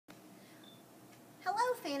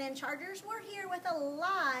A&M Chargers. We're here with a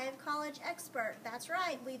live college expert. That's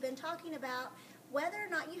right, we've been talking about whether or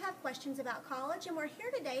not you have questions about college, and we're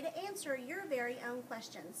here today to answer your very own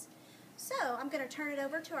questions. So I'm going to turn it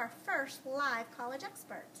over to our first live college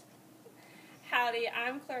expert. Howdy,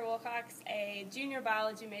 I'm Claire Wilcox, a junior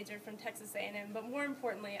biology major from Texas A&M, but more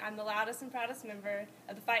importantly, I'm the loudest and proudest member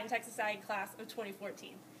of the Fightin' Texas Ag class of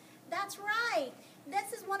 2014. That's right.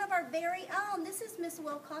 This is one of our very own. This is Miss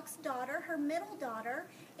Wilcox's daughter, her middle daughter,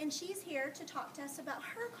 and she's here to talk to us about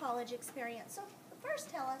her college experience. So first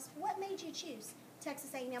tell us, what made you choose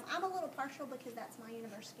Texas A&M? I'm a little partial because that's my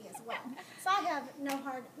university as well. So I have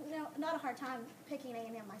not a hard time picking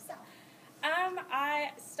A&M myself.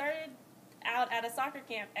 I started out at a soccer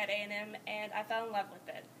camp at A&M and I fell in love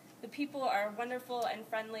with it. The people are wonderful and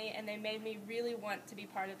friendly, and they made me really want to be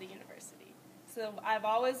part of the university. So I've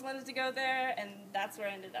always wanted to go there, and that's where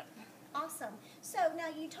I ended up. Awesome. So now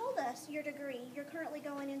you told us your degree. You're currently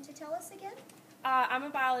going in to tell us again? I'm a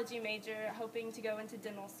biology major, hoping to go into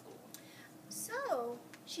dental school. So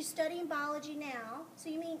she's studying biology now. So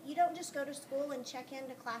you mean you don't just go to school and check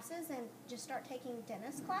into classes and just start taking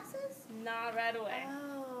dentist classes? Not right away.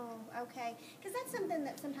 Oh, okay. Because that's something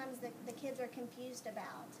that sometimes the kids are confused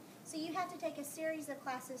about. So you have to take a series of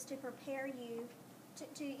classes to prepare you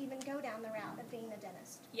to even go down the route of being a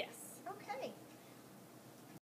dentist. Yes. Okay.